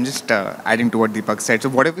I'm just adding to what Deepak said. So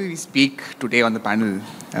whatever we speak today on the panel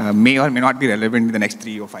may or may not be relevant in the next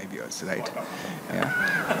 3 or 5 years, right?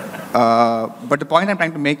 Yeah. But the point I'm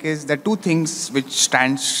trying to make is that two things which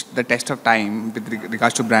stands the test of time with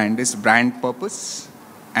regards to brand is brand purpose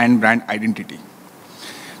and brand identity.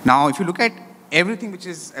 Now, if you look at everything which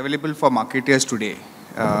is available for marketers today,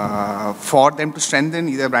 for them to strengthen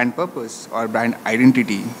either brand purpose or brand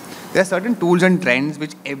identity, there are certain tools and trends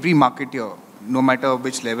which every marketer, no matter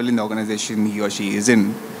which level in the organization he or she is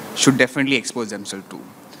in, should definitely expose themselves to.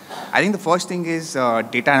 I think the first thing is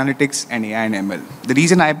data analytics and AI and ML. The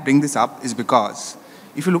reason I bring this up is because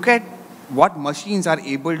if you look at what machines are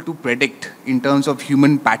able to predict in terms of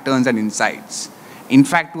human patterns and insights, in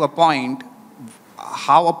fact, to a point,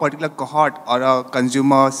 how a particular cohort or a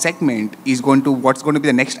consumer segment is going to, what's going to be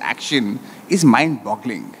the next action is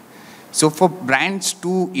mind-boggling. So for brands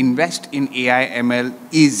to invest in AI, ML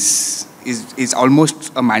is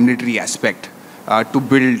almost a mandatory aspect to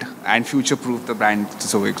build and future-proof the brand,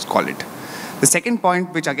 so we call it. The second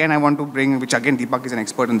point, which again I want to bring, which again Deepak is an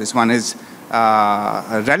expert on this one, is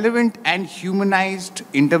relevant and humanized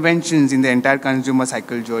interventions in the entire consumer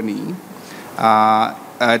cycle journey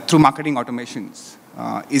through marketing automations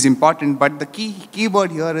is important, but the key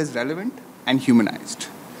word here is relevant and humanized.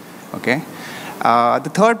 Okay.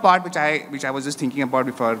 The third part, which I was just thinking about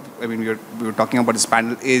before, I mean, we were talking about this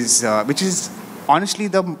panel, is which is honestly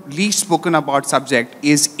the least spoken about subject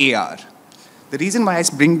is AR. The reason why I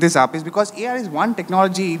bring this up is because AR is one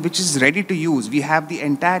technology which is ready to use. We have the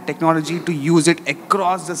entire technology to use it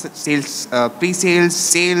across the sales, pre-sales,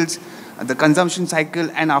 sales, the consumption cycle,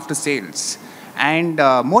 and after sales. And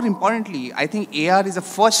more importantly, I think AR is the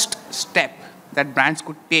first step that brands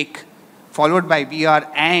could take, followed by VR,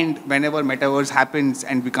 and whenever metaverse happens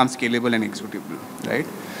and becomes scalable and executable, right?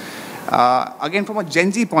 Again, from a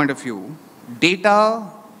Gen Z point of view, data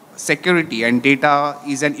security and data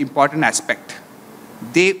is an important aspect.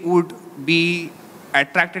 They would be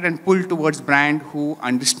attracted and pulled towards brand who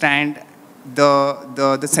understand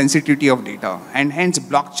the sensitivity of data, and hence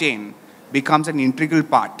blockchain becomes an integral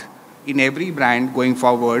part in every brand going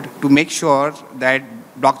forward to make sure that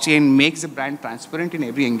blockchain makes the brand transparent in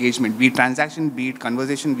every engagement, be it transaction, be it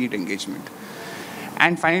conversation, be it engagement.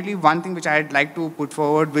 And finally, one thing which I'd like to put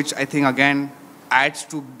forward, which I think again adds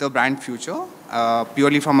to the brand future,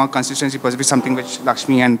 purely from a consistency perspective, something which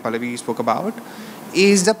Lakshmi and Pallavi spoke about,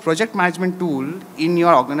 is the project management tool in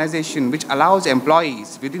your organization which allows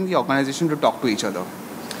employees within the organization to talk to each other.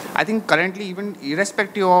 I think currently, even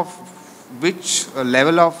irrespective of which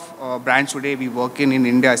level of brands today we work in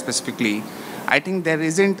India specifically, I think there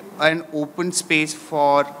isn't an open space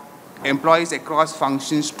for employees across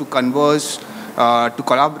functions to converse, to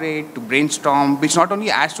collaborate, to brainstorm, which not only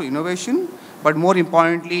adds to innovation, but more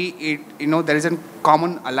importantly, there is a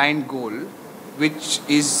common aligned goal, which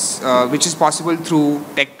is possible through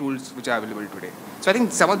tech tools which are available today. So I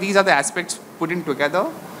think some of these are the aspects put in together,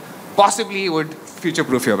 possibly would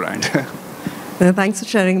future-proof your brand. Thanks for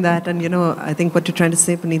sharing that. And, I think what you're trying to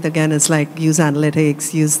say, Puneet, again, is like use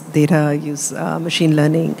analytics, use data, use machine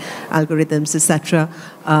learning, algorithms, etc.,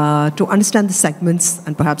 to understand the segments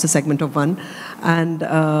and perhaps a segment of one. And,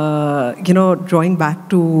 drawing back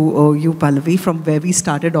to you, Pallavi, from where we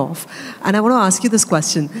started off. And I want to ask you this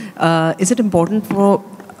question. Is it important for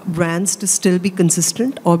brands to still be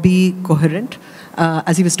consistent or be coherent?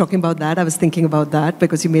 As he was talking about that, I was thinking about that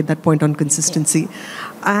because you made that point on consistency.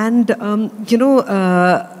 And,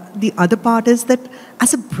 the other part is that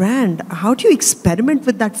as a brand, how do you experiment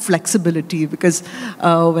with that flexibility? Because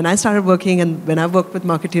when I started working and when I worked with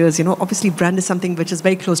marketeers, obviously brand is something which is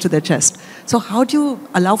very close to their chest. So how do you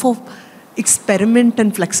allow for experiment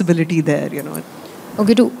and flexibility there,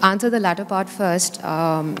 Okay, to answer the latter part first,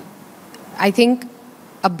 I think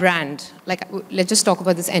a brand, let's just talk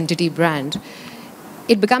about this entity brand,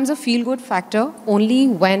 it becomes a feel-good factor only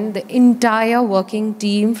when the entire working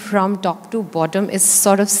team from top to bottom is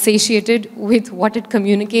sort of satiated with what it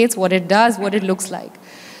communicates, what it does, what it looks like.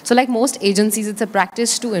 So like most agencies, it's a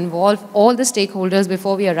practice to involve all the stakeholders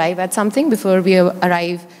before we arrive at something, before we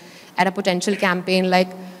arrive at a potential campaign. Like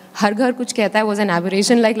Har Ghar Kuch Kehta Hai was an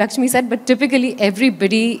aberration, like Lakshmi said, but typically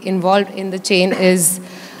everybody involved in the chain is,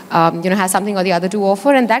 has something or the other to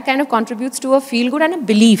offer, and that kind of contributes to a feel-good and a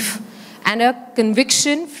belief and a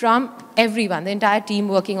conviction from everyone, the entire team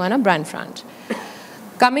working on a brand front.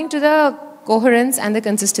 Coming to the coherence and the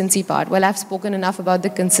consistency part. Well, I've spoken enough about the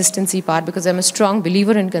consistency part because I'm a strong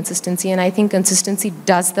believer in consistency, and I think consistency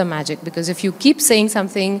does the magic. Because if you keep saying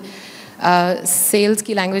something, sales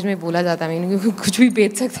की language में बोला जाता है, I mean, कुछ भी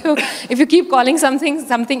बेच सकते हो. If you keep calling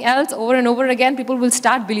something else over and over again, people will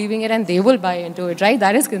start believing it and they will buy into it, right?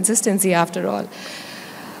 That is consistency after all.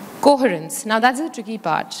 Coherence. Now that's the tricky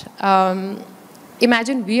part.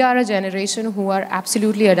 Imagine we are a generation who are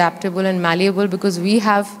absolutely adaptable and malleable because we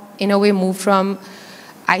have, in a way, moved from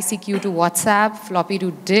ICQ to WhatsApp, floppy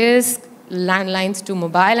to disk, landlines to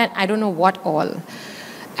mobile, and I don't know what all.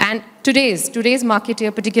 And today's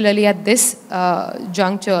marketer, particularly at this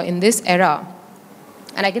juncture, in this era,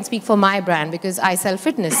 and I can speak for my brand because I sell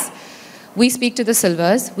fitness, we speak to the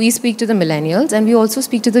silvers, we speak to the millennials, and we also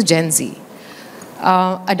speak to the Gen Z.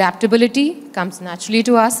 Adaptability comes naturally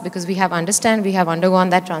to us because we have undergone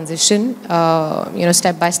that transition,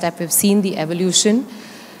 step by step. We've seen the evolution.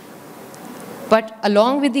 But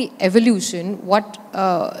along with the evolution, what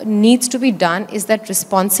needs to be done is that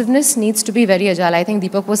responsiveness needs to be very agile. I think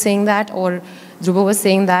Deepak was saying that, or Dhruba was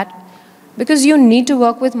saying that, because you need to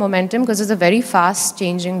work with momentum because it's a very fast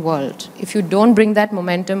changing world. If you don't bring that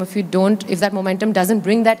momentum, if that momentum doesn't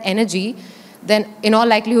bring that energy, then in all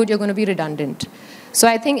likelihood you're going to be redundant. So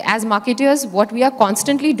I think as marketers, what we are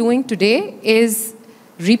constantly doing today is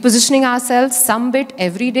repositioning ourselves some bit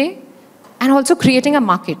every day and also creating a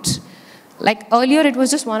market. Like earlier, it was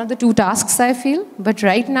just one of the two tasks, I feel, but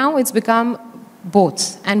right now it's become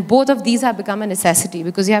both. And both of these have become a necessity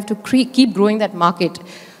because you have to keep growing that market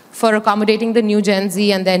for accommodating the new Gen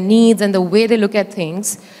Z and their needs and the way they look at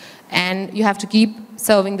things. And you have to keep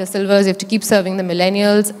serving the silvers, you have to keep serving the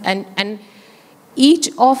millennials, and each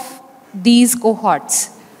of these cohorts,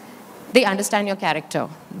 they understand your character.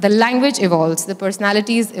 The language evolves, the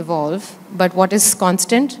personalities evolve, but what is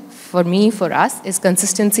constant for me, for us, is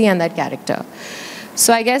consistency and that character.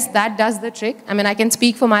 So I guess that does the trick. I mean, I can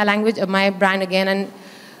speak for my language, my brand again,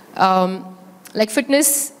 and like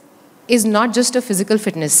fitness is not just a physical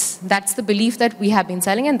fitness. That's the belief that we have been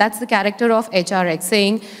selling, and that's the character of HRX,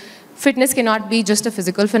 saying fitness cannot be just a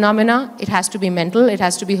physical phenomena. It has to be mental, it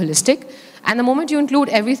has to be holistic. And the moment you include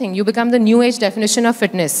everything, you become the new age definition of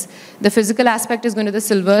fitness. The physical aspect is going to the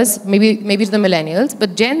silvers, maybe to the millennials,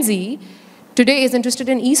 but Gen Z today is interested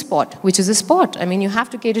in e-sport, which is a sport. I mean, you have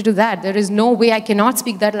to cater to that. There is no way I cannot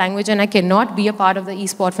speak that language and I cannot be a part of the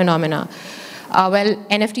e-sport phenomena. Well,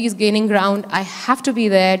 NFT is gaining ground. I have to be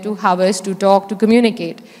there to harvest, to talk, to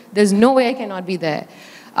communicate. There's no way I cannot be there.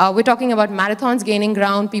 We're talking about marathons gaining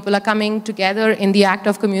ground. People are coming together in the act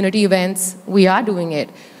of community events. We are doing it.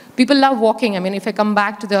 People love walking. I mean, if I come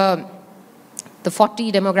back to the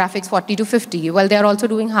 40 demographics, 40 to 50, well, they're also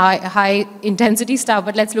doing high intensity stuff,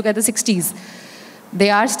 but let's look at the 60s. They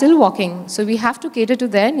are still walking. So we have to cater to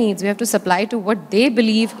their needs. We have to supply to what they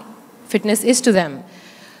believe fitness is to them.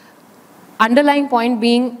 Underlying point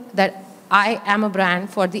being that I am a brand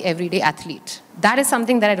for the everyday athlete. That is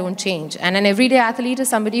something that I don't change. And an everyday athlete is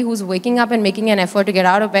somebody who's waking up and making an effort to get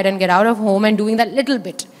out of bed and get out of home and doing that little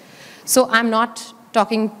bit. So I'm not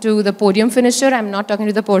talking to the podium finisher. I'm not talking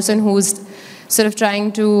to the person who's sort of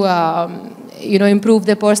trying to improve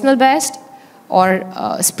their personal best or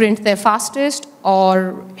sprint their fastest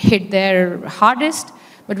or hit their hardest.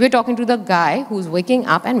 But we're talking to the guy who's waking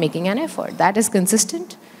up and making an effort. That is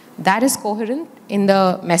consistent. That is coherent in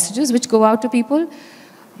the messages which go out to people.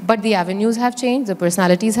 But the avenues have changed, the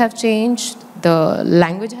personalities have changed, the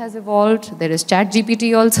language has evolved, there is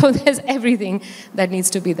ChatGPT also, there's everything that needs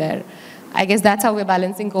to be there. I guess that's how we're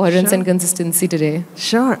balancing coherence and consistency today.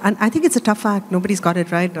 Sure, and I think it's a tough act. Nobody's got it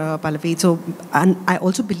right, Pallavi. So, and I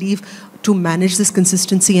also believe to manage this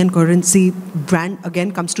consistency and coherency, brand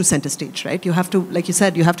again comes to center stage, right? You have to, like you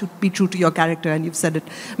said, you have to be true to your character, and you've said it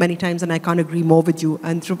many times, and I can't agree more with you.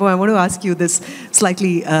 And Dhruba, I want to ask you this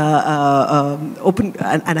slightly open,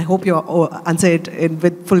 and I hope you'll answer it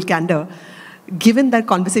with full candor. Given that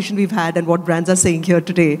conversation we've had and what brands are saying here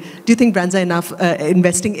today, do you think brands are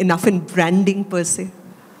investing enough in branding per se?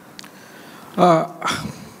 I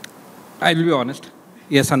will be honest,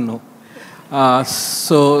 yes and no. I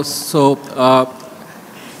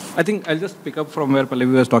think I'll just pick up from where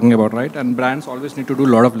Pallavi was talking about, right? And brands always need to do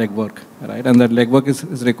a lot of legwork, right? And that legwork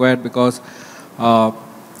is required because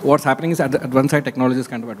what's happening is at one side technology is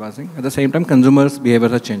kind of advancing. At the same time, consumers'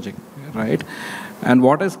 behaviors are changing, right? And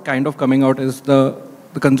what is kind of coming out is the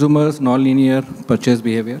consumer's non-linear purchase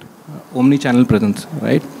behavior, omni-channel presence,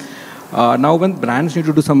 right? Now when brands need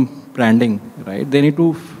to do some branding, right, they need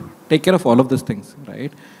to take care of all of these things,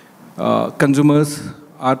 right? Consumers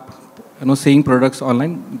are seeing products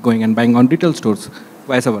online, going and buying on retail stores,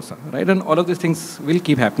 vice versa, right? And all of these things will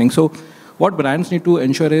keep happening. So what brands need to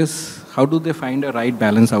ensure is how do they find a right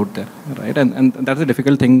balance out there, right? And that's a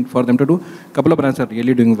difficult thing for them to do. A couple of brands are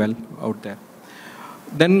really doing well out there.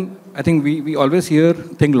 Then I think we always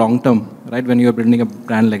think long term, right, when you're building a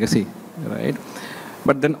brand legacy, right?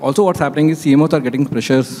 But then also what's happening is CMOs are getting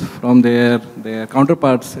pressures from their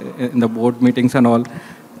counterparts in the board meetings and all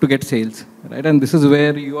to get sales, right? And this is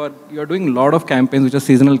where you are doing a lot of campaigns which are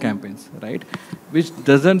seasonal campaigns, right? Which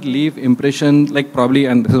doesn't leave impression, like probably,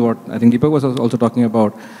 and this is what I think Deepak was also talking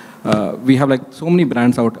about, we have like so many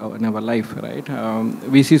brands out in our life, right?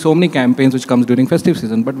 We see so many campaigns which comes during festive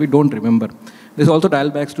season, but we don't remember. This also dial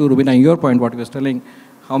backs to Rubina, your point, what you were telling,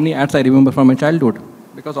 how many ads I remember from my childhood,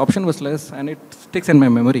 because option was less and it sticks in my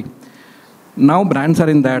memory. Now brands are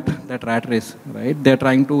in that rat race, right? They're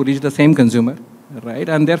trying to reach the same consumer, right?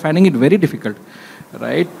 And they're finding it very difficult,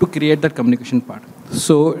 right, to create that communication part.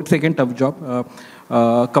 So it's again tough job.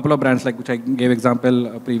 A couple of brands like which I gave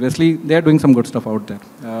example previously, they're doing some good stuff out there.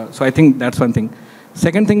 So I think that's one thing.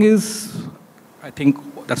 Second thing is, I think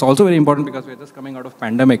that's also very important because we're just coming out of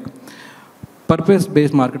pandemic.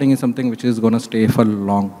 Purpose-based marketing is something which is going to stay for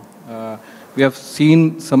long. We have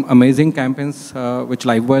seen some amazing campaigns which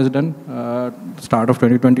Lifebuoy has done start of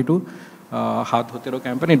 2022. Haath Ho Tero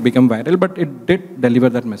campaign, it became viral, but it did deliver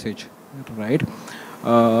that message, right?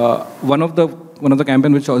 One of the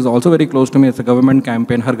campaigns which is also very close to me is a government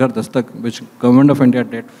campaign, Har Ghar Dastak, which Government of India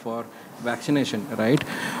did for vaccination, right?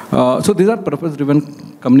 So these are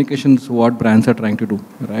purpose-driven communications what brands are trying to do,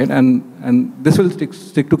 right? And this will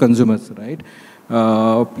stick to consumers, right?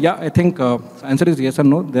 Yeah, I think answer is yes or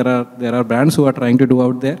no. There are brands who are trying to do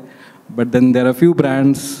out there, but then there are a few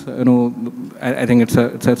brands, I think it's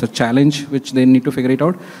a challenge which they need to figure it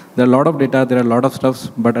out. There are a lot of data, there are a lot of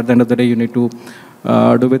stuffs, but at the end of the day, you need to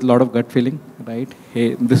do with a lot of gut feeling, right?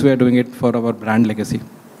 Hey, this way are doing it for our brand legacy,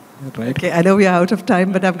 right? Okay, I know we are out of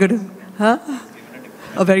time, but I'm going to,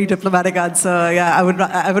 a very diplomatic answer. Yeah, I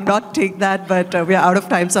would not take that, but we are out of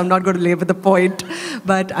time, so I'm not going to labor the point.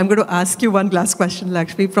 But I'm going to ask you one last question,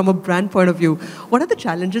 Lakshmi, from a brand point of view. What are the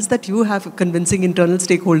challenges that you have convincing internal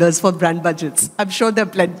stakeholders for brand budgets? I'm sure there are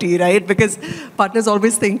plenty, right? Because partners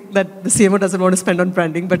always think that the CMO doesn't want to spend on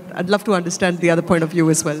branding, but I'd love to understand the other point of view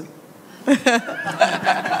as well. I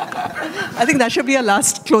think that should be a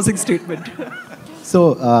last closing statement.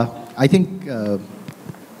 So I think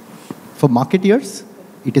for marketeers,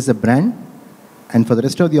 it is a brand, and for the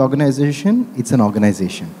rest of the organization, it's an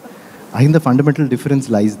organization. I think the fundamental difference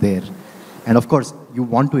lies there. And of course, you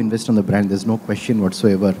want to invest on the brand, there's no question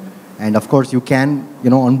whatsoever. And of course, you can,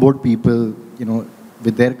 onboard people,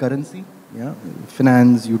 with their currency,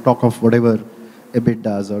 finance, you talk of whatever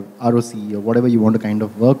EBITDAs or ROC or whatever you want to kind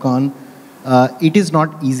of work on. It is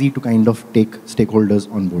not easy to kind of take stakeholders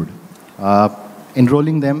on board.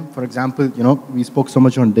 Enrolling them, for example, we spoke so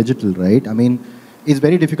much on digital, right? I mean, it's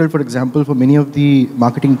very difficult, for example, for many of the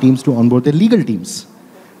marketing teams to onboard their legal teams,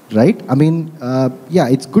 right? I mean, yeah,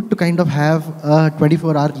 it's good to kind of have a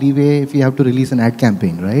 24-hour leeway if you have to release an ad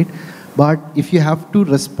campaign, right? But if you have to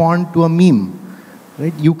respond to a meme,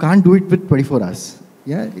 right, you can't do it with 24 hours.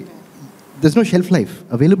 Yeah, there's no shelf life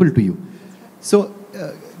available to you. So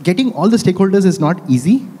getting all the stakeholders is not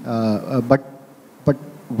easy, but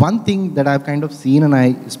one thing that I've kind of seen, and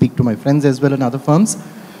I speak to my friends as well in other firms,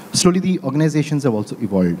 slowly the organizations have also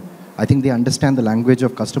evolved. I think they understand the language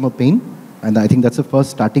of customer pain, and I think that's the first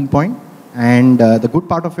starting point. And the good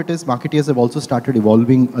part of it is marketeers have also started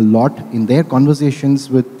evolving a lot in their conversations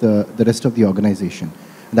with the rest of the organization.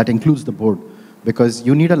 That includes the board, because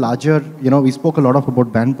you need a larger, we spoke a lot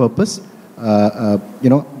about brand purpose.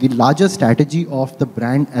 The larger strategy of the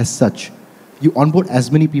brand as such, you onboard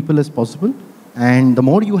as many people as possible, and the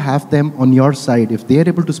more you have them on your side, if they are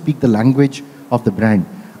able to speak the language of the brand,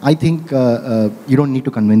 I think you don't need to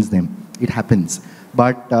convince them. It happens.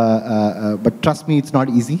 But trust me, it's not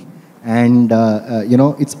easy. And,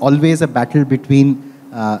 it's always a battle between,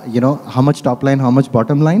 how much top line, how much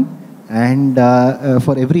bottom line. And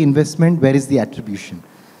for every investment, where is the attribution,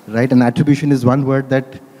 right? And attribution is one word that,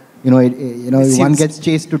 one gets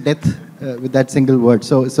chased to death with that single word.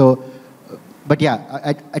 But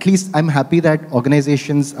yeah, at least I'm happy that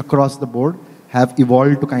organizations across the board have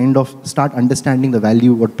evolved to kind of start understanding the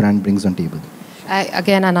value what brand brings on table.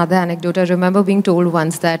 Again, another anecdote. I remember being told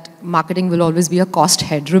once that marketing will always be a cost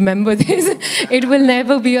head. Remember this. It will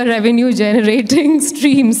never be a revenue generating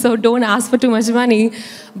stream, so don't ask for too much money.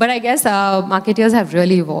 But I guess marketers have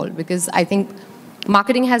really evolved, because I think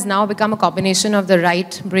marketing has now become a combination of the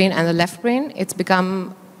right brain and the left brain. It's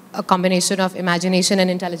become a combination of imagination and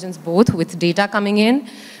intelligence both, with data coming in,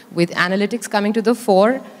 with analytics coming to the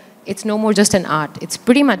fore. it's no more just an art. It's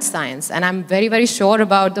pretty much science. And I'm very, very sure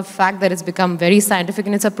about the fact that it's become very scientific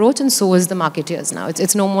in its approach, and so is the marketeers now.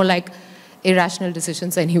 It's no more like irrational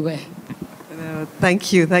decisions anywhere.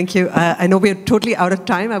 Thank you, thank you. I know we're totally out of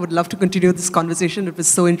time. I would love to continue this conversation. It was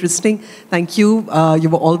so interesting. Thank you. You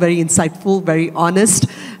were all very insightful, very honest,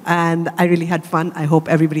 and I really had fun. I hope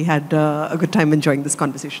everybody had a good time enjoying this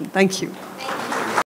conversation. Thank you.